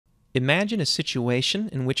Imagine a situation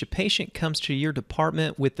in which a patient comes to your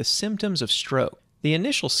department with the symptoms of stroke. The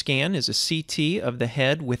initial scan is a CT of the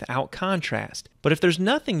head without contrast, but if there's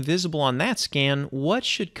nothing visible on that scan, what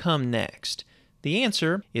should come next? The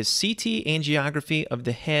answer is CT angiography of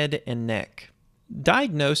the head and neck.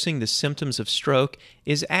 Diagnosing the symptoms of stroke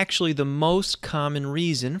is actually the most common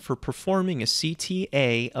reason for performing a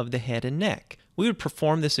CTA of the head and neck. We would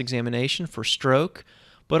perform this examination for stroke,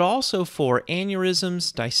 but also for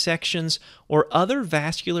aneurysms, dissections, or other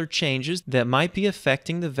vascular changes that might be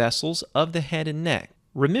affecting the vessels of the head and neck.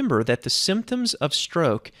 Remember that the symptoms of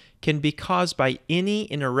stroke can be caused by any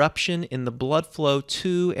interruption in the blood flow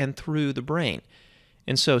to and through the brain.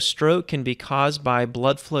 And so stroke can be caused by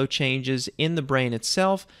blood flow changes in the brain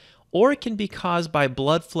itself, or it can be caused by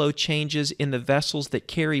blood flow changes in the vessels that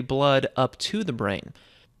carry blood up to the brain.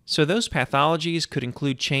 So those pathologies could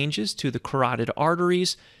include changes to the carotid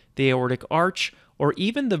arteries, the aortic arch, or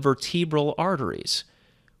even the vertebral arteries.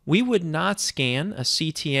 We would not scan a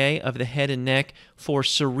CTA of the head and neck for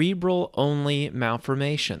cerebral-only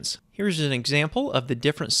malformations. Here's an example of the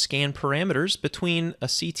different scan parameters between a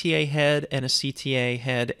CTA head and a CTA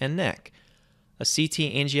head and neck. A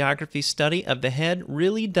CT angiography study of the head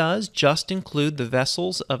really does just include the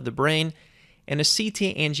vessels of the brain, and a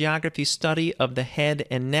CT angiography study of the head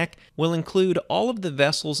and neck will include all of the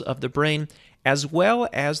vessels of the brain as well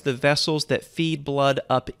as the vessels that feed blood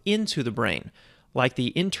up into the brain, like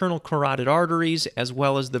the internal carotid arteries as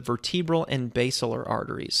well as the vertebral and basilar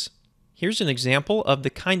arteries. Here's an example of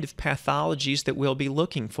the kind of pathologies that we'll be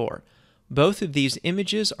looking for. Both of these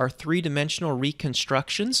images are three-dimensional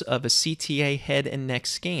reconstructions of a CTA head and neck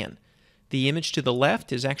scan. The image to the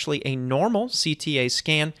left is actually a normal CTA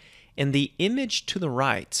scan, and the image to the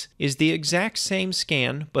right is the exact same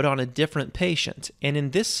scan but on a different patient. And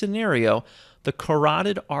in this scenario, the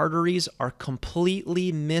carotid arteries are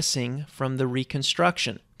completely missing from the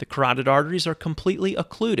reconstruction. The carotid arteries are completely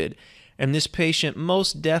occluded, and this patient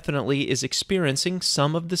most definitely is experiencing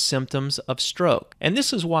some of the symptoms of stroke. And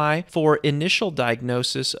this is why, for initial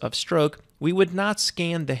diagnosis of stroke, we would not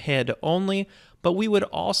scan the head only, but we would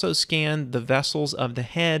also scan the vessels of the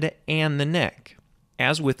head and the neck.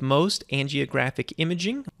 As with most angiographic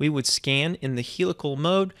imaging, we would scan in the helical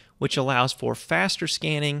mode, which allows for faster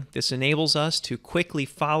scanning. This enables us to quickly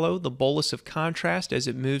follow the bolus of contrast as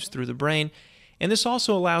it moves through the brain, and this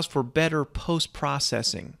also allows for better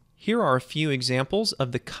post-processing. Here are a few examples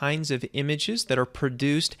of the kinds of images that are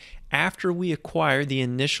produced after we acquire the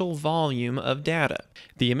initial volume of data.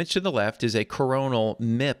 The image to the left is a coronal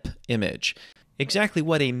MIP image. Exactly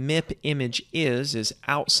what a MIP image is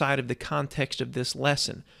outside of the context of this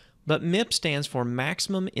lesson, but MIP stands for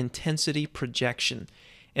maximum intensity projection,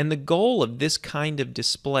 and the goal of this kind of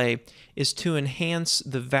display is to enhance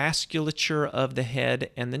the vasculature of the head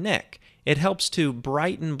and the neck. It helps to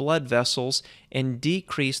brighten blood vessels and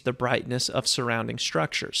decrease the brightness of surrounding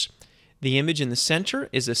structures. The image in the center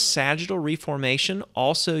is a sagittal reformation,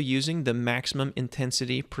 also using the maximum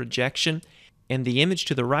intensity projection, and the image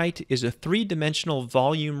to the right is a three-dimensional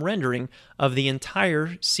volume rendering of the entire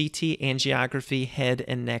CT angiography head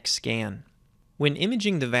and neck scan. When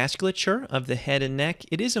imaging the vasculature of the head and neck,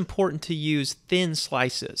 it is important to use thin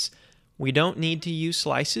slices. We don't need to use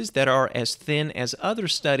slices that are as thin as other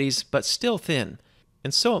studies, but still thin.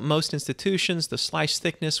 And so at most institutions, the slice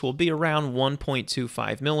thickness will be around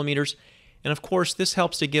 1.25 millimeters, and of course this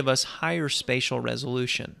helps to give us higher spatial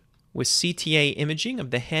resolution. With CTA imaging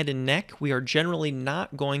of the head and neck, we are generally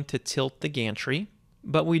not going to tilt the gantry,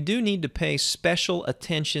 but we do need to pay special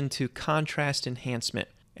attention to contrast enhancement.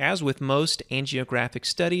 As with most angiographic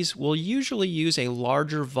studies, we'll usually use a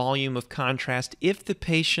larger volume of contrast if the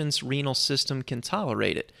patient's renal system can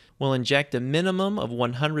tolerate it. We'll inject a minimum of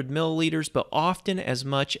 100 milliliters, but often as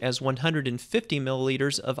much as 150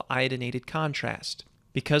 milliliters of iodinated contrast.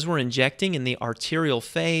 Because we're injecting in the arterial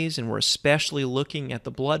phase and we're especially looking at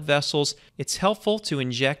the blood vessels, it's helpful to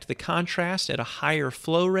inject the contrast at a higher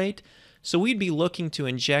flow rate, so we'd be looking to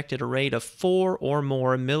inject at a rate of 4 or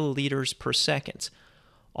more milliliters per second.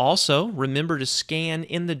 Also, remember to scan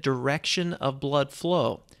in the direction of blood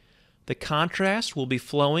flow. The contrast will be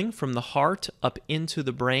flowing from the heart up into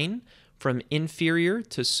the brain, from inferior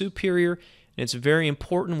to superior, and it's very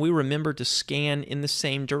important we remember to scan in the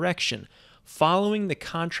same direction, following the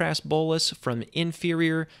contrast bolus from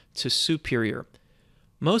inferior to superior.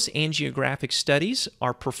 Most angiographic studies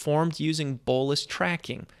are performed using bolus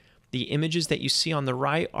tracking. The images that you see on the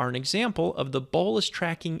right are an example of the bolus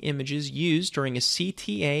tracking images used during a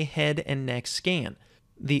CTA head and neck scan.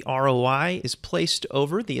 The ROI is placed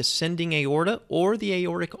over the ascending aorta or the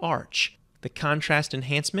aortic arch. The contrast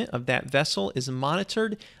enhancement of that vessel is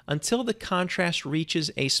monitored until the contrast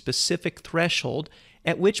reaches a specific threshold,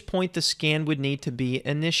 at which point the scan would need to be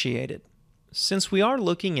initiated. Since we are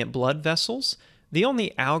looking at blood vessels, the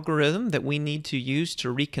only algorithm that we need to use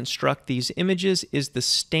to reconstruct these images is the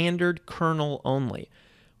standard kernel only.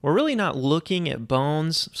 We're really not looking at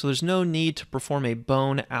bones, so there's no need to perform a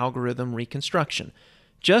bone algorithm reconstruction.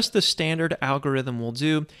 Just the standard algorithm will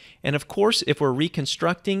do, and of course, if we're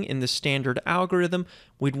reconstructing in the standard algorithm,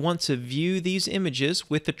 we'd want to view these images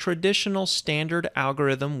with the traditional standard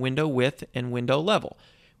algorithm window width and window level,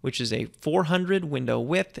 which is a 400 window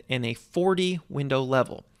width and a 40 window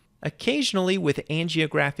level. Occasionally, with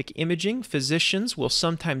angiographic imaging, physicians will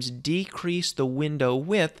sometimes decrease the window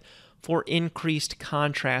width for increased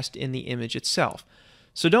contrast in the image itself.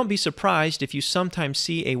 So don't be surprised if you sometimes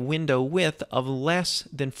see a window width of less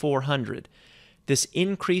than 400. This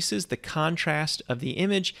increases the contrast of the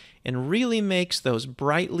image and really makes those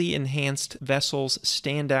brightly enhanced vessels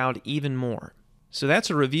stand out even more. So that's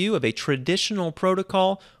a review of a traditional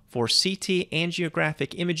protocol for CT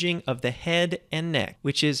angiographic imaging of the head and neck,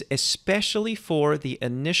 which is especially for the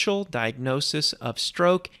initial diagnosis of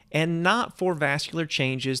stroke and not for vascular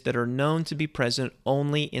changes that are known to be present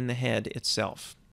only in the head itself.